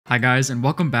Hi guys, and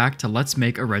welcome back to Let's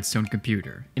Make a Redstone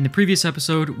Computer. In the previous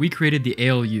episode, we created the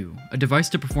ALU, a device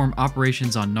to perform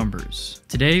operations on numbers.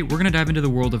 Today, we're going to dive into the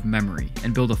world of memory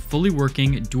and build a fully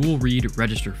working dual-read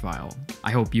register file.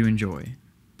 I hope you enjoy.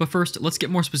 But first, let's get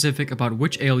more specific about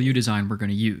which ALU design we're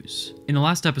going to use. In the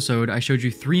last episode, I showed you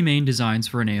three main designs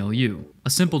for an ALU. A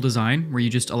simple design, where you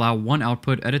just allow one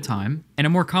output at a time, and a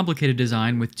more complicated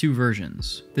design with two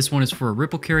versions. This one is for a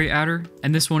ripple carry adder,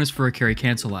 and this one is for a carry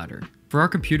cancel adder. For our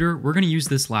computer, we're going to use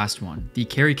this last one, the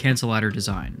carry cancel adder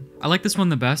design. I like this one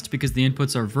the best because the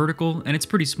inputs are vertical and it's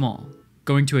pretty small.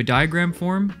 Going to a diagram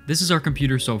form, this is our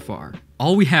computer so far.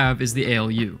 All we have is the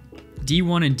ALU.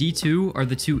 D1 and D2 are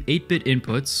the two 8-bit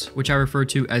inputs, which I referred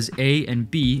to as A and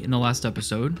B in the last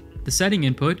episode. The setting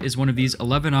input is one of these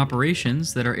 11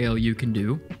 operations that our ALU can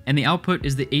do, and the output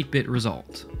is the 8-bit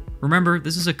result. Remember,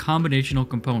 this is a combinational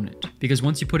component, because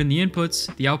once you put in the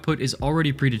inputs, the output is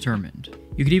already predetermined.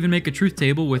 You could even make a truth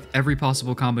table with every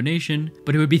possible combination,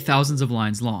 but it would be thousands of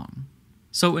lines long.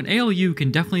 So an ALU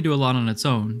can definitely do a lot on its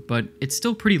own, but it's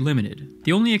still pretty limited.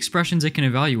 The only expressions it can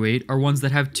evaluate are ones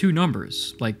that have two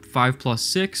numbers, like 5 plus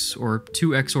 6 or 2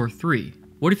 XOR 3.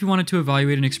 What if you wanted to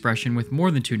evaluate an expression with more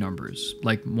than two numbers,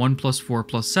 like 1 plus 4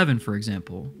 plus 7 for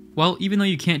example? Well, even though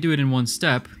you can't do it in one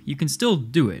step, you can still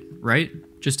do it, right?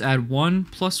 Just add 1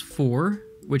 plus 4,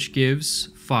 which gives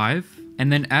 5,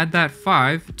 and then add that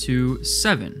 5 to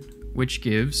 7, which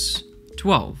gives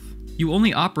 12. You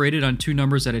only operated on two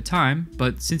numbers at a time,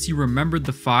 but since you remembered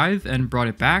the 5 and brought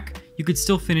it back, you could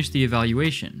still finish the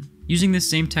evaluation. Using this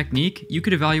same technique, you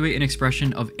could evaluate an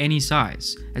expression of any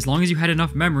size, as long as you had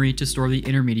enough memory to store the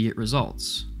intermediate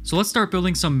results. So let's start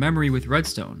building some memory with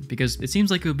Redstone, because it seems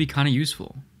like it would be kind of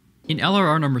useful. In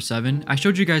LRR number 7, I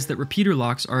showed you guys that repeater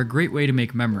locks are a great way to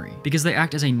make memory, because they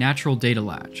act as a natural data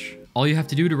latch. All you have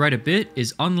to do to write a bit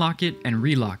is unlock it and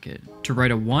relock it. To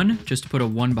write a 1, just put a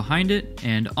 1 behind it,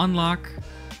 and unlock,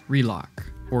 relock.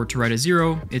 Or to write a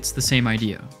 0, it's the same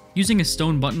idea. Using a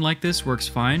stone button like this works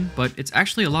fine, but it's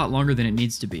actually a lot longer than it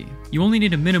needs to be. You only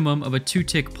need a minimum of a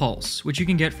 2-tick pulse, which you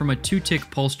can get from a 2-tick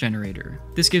pulse generator.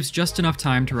 This gives just enough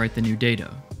time to write the new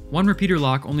data. One repeater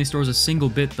lock only stores a single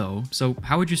bit though, so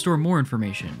how would you store more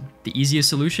information? The easiest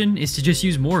solution is to just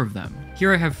use more of them.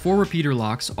 Here I have 4 repeater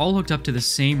locks all hooked up to the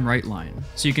same write line.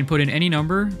 So you can put in any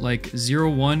number, like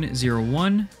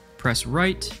 0101, press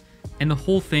write, and the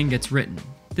whole thing gets written.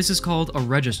 This is called a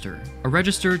register. A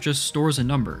register just stores a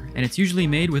number, and it's usually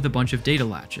made with a bunch of data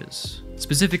latches.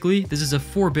 Specifically, this is a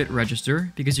 4-bit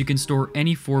register because you can store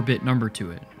any 4-bit number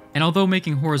to it. And although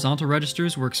making horizontal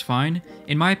registers works fine,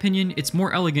 in my opinion, it's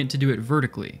more elegant to do it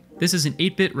vertically. This is an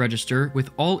 8-bit register with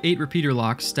all 8 repeater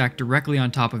locks stacked directly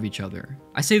on top of each other.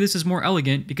 I say this is more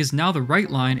elegant because now the write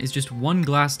line is just one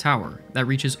glass tower that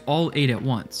reaches all 8 at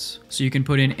once. So you can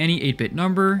put in any 8-bit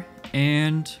number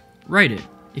and write it.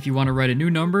 If you want to write a new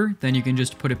number, then you can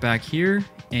just put it back here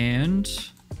and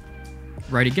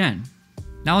write again.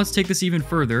 Now let's take this even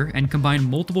further and combine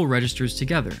multiple registers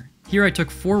together. Here I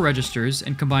took 4 registers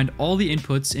and combined all the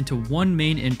inputs into one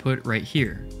main input right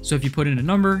here. So if you put in a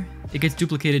number, it gets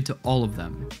duplicated to all of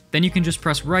them. Then you can just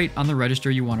press write on the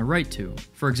register you want to write to.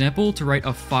 For example, to write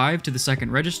a 5 to the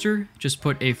second register, just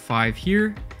put a 5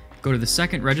 here, go to the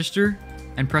second register,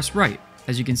 and press write.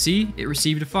 As you can see, it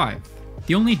received a 5.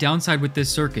 The only downside with this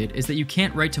circuit is that you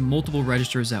can't write to multiple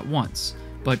registers at once.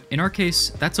 But in our case,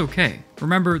 that's okay.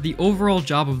 Remember, the overall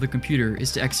job of the computer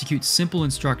is to execute simple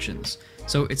instructions,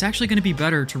 so it's actually going to be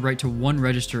better to write to one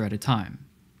register at a time.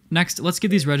 Next, let's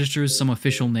give these registers some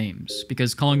official names,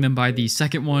 because calling them by the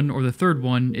second one or the third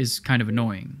one is kind of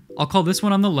annoying. I'll call this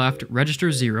one on the left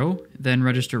register 0, then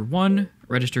register 1,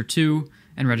 register 2,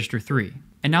 and register 3.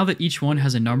 And now that each one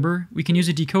has a number, we can use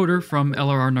a decoder from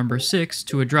LRR number 6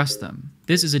 to address them.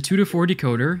 This is a 2 to 4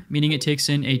 decoder, meaning it takes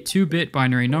in a 2-bit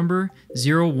binary number,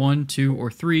 0, 1, 2,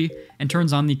 or 3, and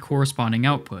turns on the corresponding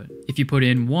output. If you put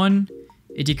in 1,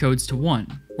 it decodes to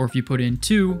 1, or if you put in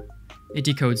 2, it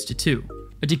decodes to 2.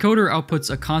 A decoder outputs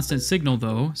a constant signal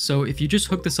though, so if you just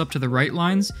hook this up to the write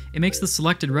lines, it makes the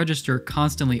selected register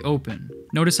constantly open.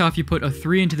 Notice how if you put a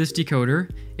 3 into this decoder,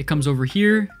 it comes over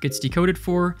here, gets decoded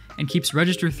for, and keeps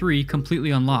register 3 completely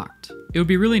unlocked. It would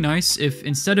be really nice if,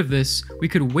 instead of this, we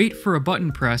could wait for a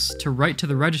button press to write to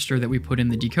the register that we put in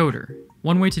the decoder.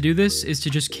 One way to do this is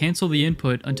to just cancel the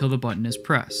input until the button is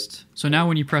pressed. So now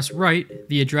when you press write,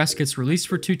 the address gets released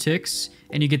for 2 ticks,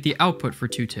 and you get the output for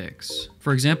 2 ticks.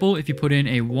 For example, if you put in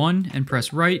a 1 and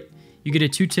press write, you get a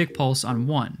 2-tick pulse on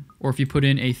 1. Or if you put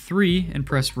in a 3 and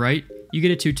press write, you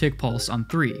get a 2-tick pulse on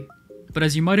 3. But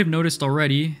as you might have noticed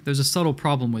already, there's a subtle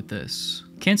problem with this.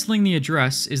 Canceling the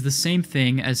address is the same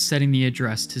thing as setting the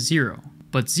address to 0.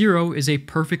 But 0 is a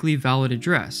perfectly valid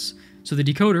address, so the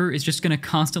decoder is just going to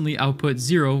constantly output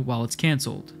 0 while it's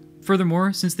cancelled.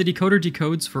 Furthermore, since the decoder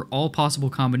decodes for all possible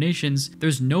combinations,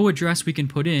 there's no address we can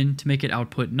put in to make it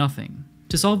output nothing.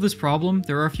 To solve this problem,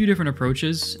 there are a few different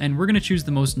approaches, and we're going to choose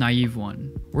the most naive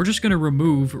one. We're just going to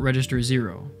remove register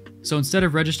 0. So instead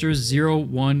of registers 0,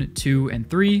 1, 2, and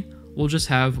 3, we'll just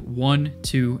have 1,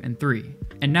 2, and 3.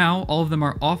 And now all of them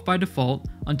are off by default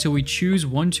until we choose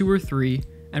 1, 2, or 3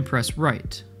 and press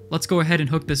write. Let's go ahead and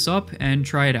hook this up and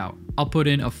try it out. I'll put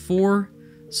in a 4,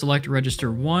 select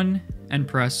register 1, and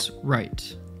press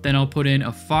write. Then I'll put in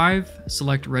a 5,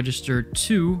 select register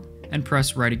 2, and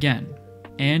press write again.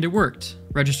 And it worked.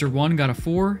 Register 1 got a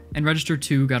 4, and register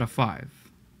 2 got a 5.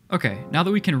 Okay, now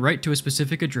that we can write to a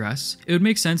specific address, it would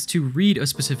make sense to read a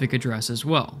specific address as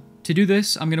well. To do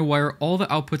this, I'm going to wire all the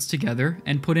outputs together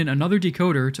and put in another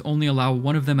decoder to only allow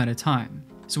one of them at a time.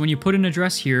 So when you put an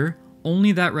address here,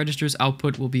 only that register's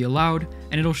output will be allowed,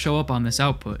 and it'll show up on this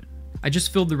output. I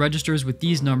just filled the registers with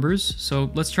these numbers,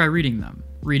 so let's try reading them.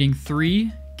 Reading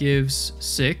 3 gives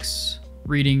 6,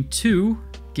 reading 2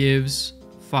 gives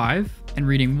 5, and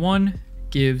reading 1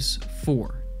 gives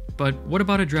 4. But what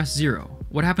about address 0?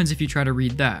 What happens if you try to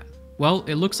read that? Well,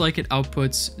 it looks like it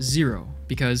outputs 0,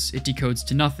 because it decodes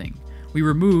to nothing. We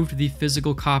removed the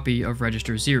physical copy of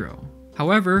register 0.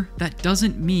 However, that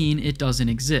doesn't mean it doesn't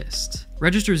exist.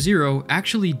 Register 0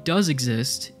 actually does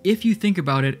exist if you think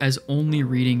about it as only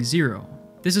reading 0.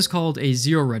 This is called a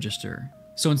 0 register.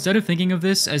 So instead of thinking of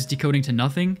this as decoding to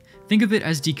nothing, think of it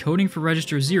as decoding for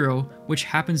register 0, which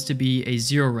happens to be a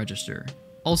 0 register.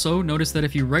 Also, notice that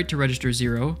if you write to register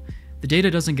 0, the data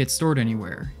doesn't get stored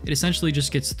anywhere. It essentially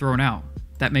just gets thrown out.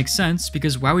 That makes sense,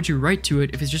 because why would you write to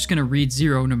it if it's just going to read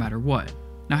 0 no matter what?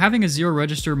 Now, having a 0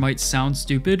 register might sound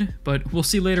stupid, but we'll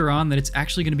see later on that it's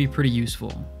actually going to be pretty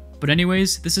useful. But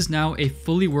anyways, this is now a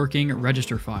fully working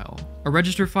register file. A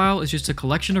register file is just a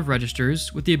collection of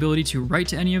registers with the ability to write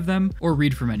to any of them or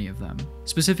read from any of them.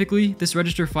 Specifically, this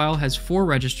register file has 4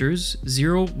 registers,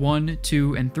 0, 1,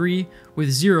 2, and 3,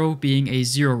 with 0 being a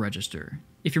 0 register.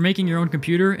 If you're making your own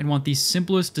computer and want the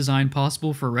simplest design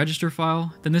possible for a register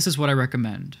file, then this is what I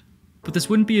recommend. But this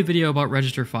wouldn't be a video about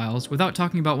register files without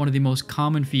talking about one of the most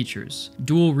common features,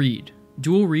 dual read.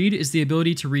 Dual read is the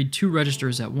ability to read 2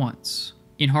 registers at once.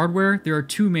 In hardware, there are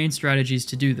 2 main strategies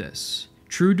to do this: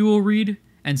 true dual read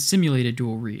and simulated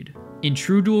dual read. In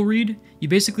true dual read, you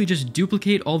basically just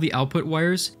duplicate all the output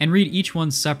wires and read each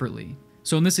one separately.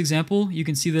 So in this example, you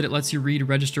can see that it lets you read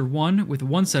register 1 with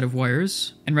one set of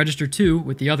wires and register 2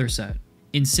 with the other set.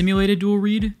 In simulated dual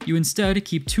read, you instead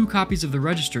keep 2 copies of the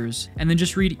registers and then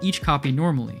just read each copy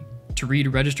normally. To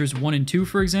read registers 1 and 2,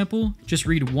 for example, just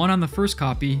read 1 on the first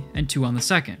copy and 2 on the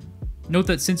second. Note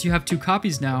that since you have 2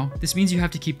 copies now, this means you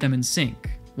have to keep them in sync.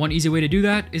 One easy way to do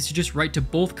that is to just write to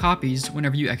both copies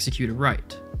whenever you execute a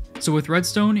write. So with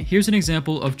Redstone, here's an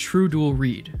example of true dual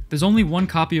read. There's only 1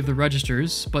 copy of the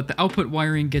registers, but the output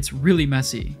wiring gets really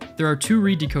messy. There are 2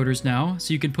 read decoders now,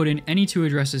 so you can put in any 2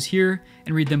 addresses here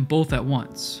and read them both at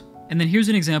once. And then here's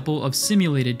an example of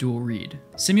simulated dual read.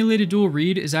 Simulated dual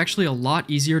read is actually a lot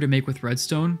easier to make with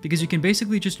Redstone because you can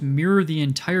basically just mirror the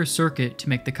entire circuit to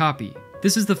make the copy.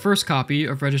 This is the first copy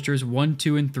of registers 1,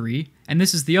 2, and 3, and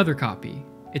this is the other copy.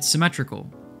 It's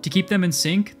symmetrical. To keep them in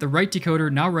sync, the write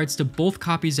decoder now writes to both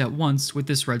copies at once with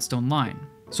this Redstone line.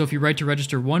 So if you write to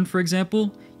register 1, for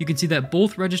example, you can see that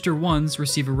both register 1s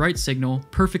receive a write signal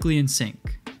perfectly in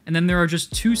sync. And then there are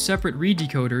just 2 separate read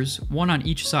decoders, one on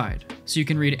each side. So you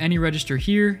can read any register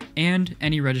here and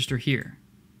any register here.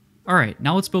 Alright,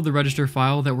 now let's build the register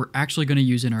file that we're actually going to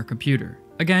use in our computer.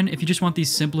 Again, if you just want the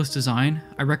simplest design,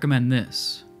 I recommend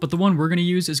this. But the one we're going to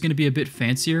use is going to be a bit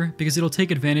fancier because it'll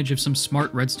take advantage of some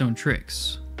smart Redstone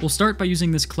tricks. We'll start by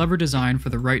using this clever design for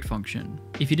the write function.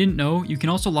 If you didn't know, you can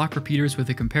also lock repeaters with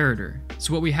a comparator.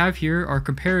 So what we have here are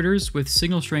comparators with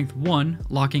signal strength 1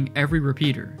 locking every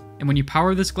repeater. And when you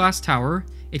power this glass tower,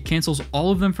 it cancels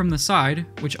all of them from the side,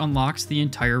 which unlocks the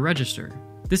entire register.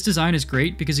 This design is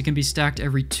great because it can be stacked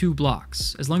every 2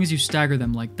 blocks, as long as you stagger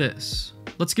them like this.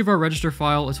 Let's give our register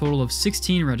file a total of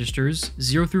 16 registers,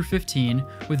 0 through 15,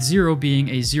 with 0 being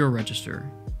a 0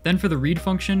 register. Then for the read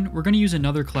function, we're going to use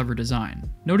another clever design.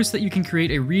 Notice that you can create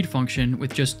a read function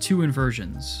with just 2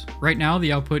 inversions. Right now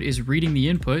the output is reading the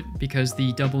input because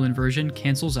the double inversion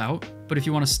cancels out, but if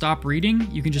you want to stop reading,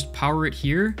 you can just power it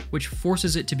here, which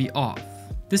forces it to be off.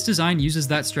 This design uses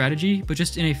that strategy, but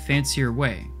just in a fancier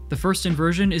way. The first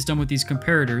inversion is done with these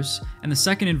comparators, and the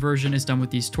second inversion is done with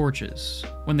these torches.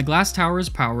 When the glass tower is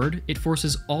powered, it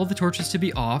forces all the torches to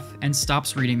be off and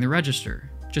stops reading the register.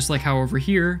 Just like how over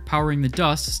here, powering the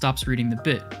dust stops reading the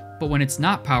bit. But when it's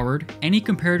not powered, any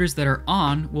comparators that are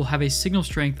on will have a signal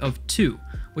strength of 2,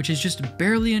 which is just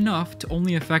barely enough to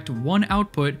only affect one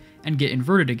output and get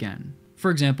inverted again.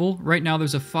 For example, right now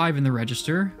there's a 5 in the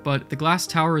register, but the glass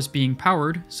tower is being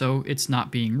powered, so it's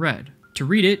not being read. To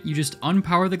read it, you just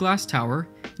unpower the glass tower,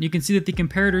 and you can see that the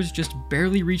comparators just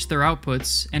barely reach their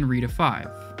outputs and read a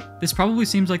 5. This probably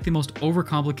seems like the most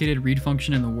overcomplicated read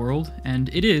function in the world, and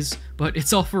it is, but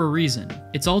it's all for a reason.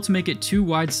 It's all to make it too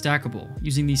wide stackable,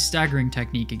 using the staggering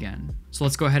technique again. So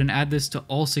let's go ahead and add this to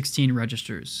all 16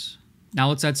 registers. Now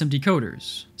let's add some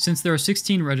decoders. Since there are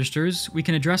 16 registers, we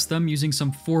can address them using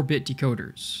some 4-bit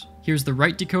decoders. Here's the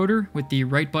write decoder with the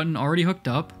write button already hooked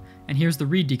up, and here's the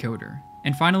read decoder.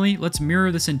 And finally, let's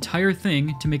mirror this entire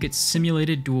thing to make it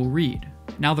simulated dual read.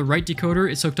 Now the write decoder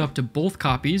is hooked up to both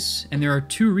copies, and there are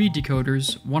 2 read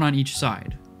decoders, one on each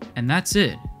side. And that's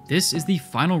it. This is the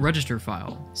final register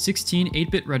file. 16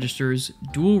 8-bit registers,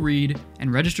 dual read,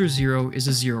 and register 0 is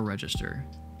a 0 register.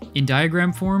 In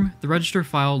diagram form, the register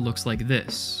file looks like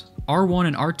this. R1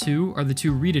 and R2 are the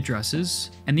 2 read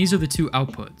addresses, and these are the 2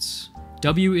 outputs.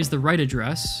 W is the write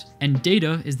address, and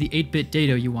data is the 8-bit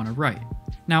data you want to write.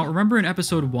 Now, remember in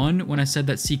episode 1 when I said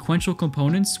that sequential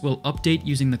components will update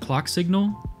using the clock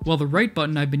signal? Well, the write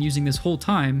button I've been using this whole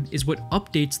time is what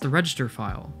updates the register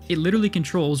file. It literally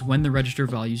controls when the register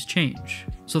values change.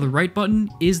 So the write button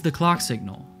is the clock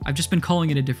signal. I've just been calling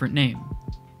it a different name.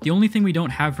 The only thing we don't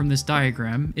have from this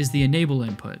diagram is the enable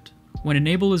input. When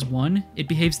enable is 1, it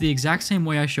behaves the exact same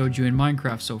way I showed you in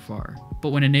Minecraft so far. But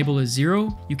when enable is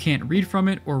 0, you can't read from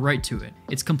it or write to it.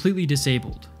 It's completely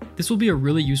disabled. This will be a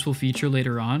really useful feature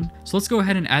later on, so let's go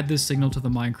ahead and add this signal to the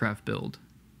Minecraft build.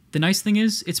 The nice thing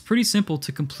is, it's pretty simple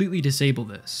to completely disable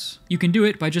this. You can do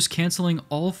it by just canceling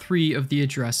all 3 of the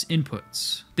address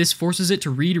inputs. This forces it to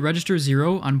read register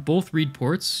 0 on both read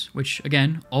ports, which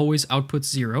again, always outputs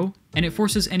 0, and it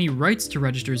forces any writes to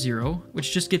register 0,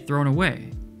 which just get thrown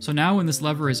away. So now when this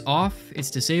lever is off, it's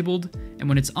disabled, and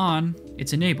when it's on,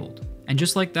 it's enabled. And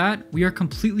just like that, we are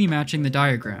completely matching the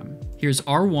diagram. Here's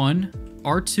R1,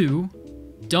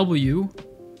 R2, W,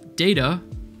 data,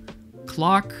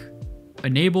 clock,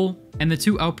 enable, and the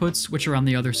 2 outputs which are on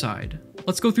the other side.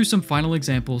 Let's go through some final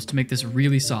examples to make this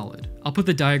really solid. I'll put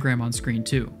the diagram on screen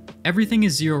too. Everything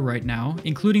is 0 right now,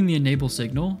 including the enable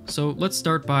signal, so let's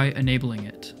start by enabling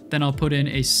it. Then I'll put in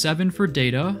a 7 for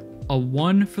data, a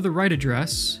 1 for the write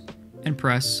address, and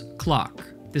press clock.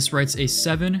 This writes a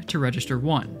 7 to register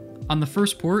 1. On the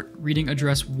first port, reading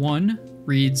address 1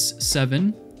 reads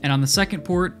 7, and on the second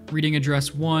port, reading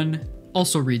address 1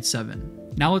 also reads 7.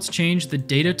 Now let's change the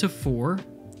data to 4,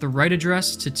 the write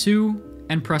address to 2,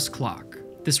 and press clock.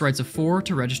 This writes a 4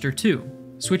 to register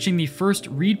 2. Switching the first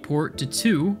read port to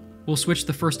 2 will switch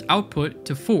the first output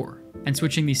to 4, and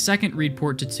switching the second read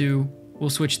port to 2 will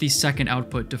switch the second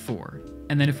output to 4.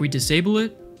 And then if we disable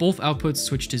it, both outputs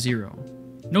switch to 0.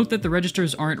 Note that the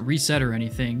registers aren't reset or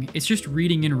anything, it's just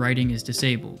reading and writing is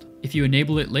disabled. If you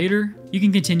enable it later, you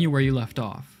can continue where you left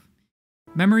off.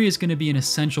 Memory is going to be an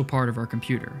essential part of our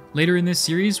computer. Later in this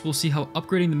series, we'll see how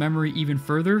upgrading the memory even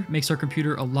further makes our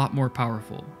computer a lot more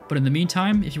powerful. But in the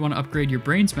meantime, if you want to upgrade your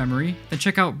brain's memory, then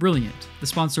check out Brilliant, the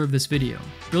sponsor of this video.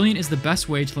 Brilliant is the best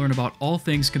way to learn about all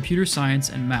things computer science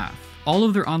and math. All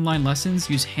of their online lessons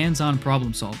use hands-on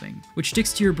problem solving, which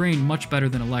sticks to your brain much better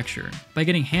than a lecture. By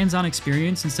getting hands-on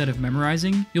experience instead of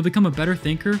memorizing, you'll become a better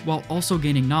thinker while also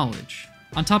gaining knowledge.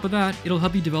 On top of that, it'll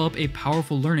help you develop a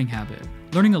powerful learning habit.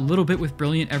 Learning a little bit with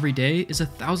Brilliant every day is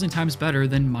 1,000 times better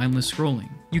than mindless scrolling.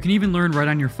 You can even learn right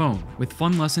on your phone, with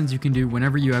fun lessons you can do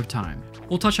whenever you have time.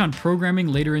 We'll touch on programming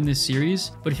later in this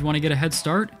series, but if you want to get a head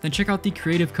start, then check out the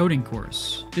Creative Coding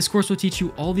course. This course will teach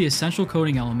you all the essential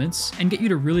coding elements and get you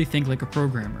to really think like a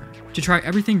programmer. To try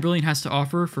everything Brilliant has to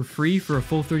offer for free for a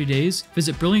full 30 days,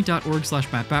 visit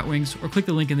brilliant.org/mattbatwings or click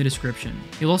the link in the description.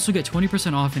 You'll also get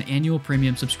 20% off an annual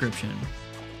premium subscription.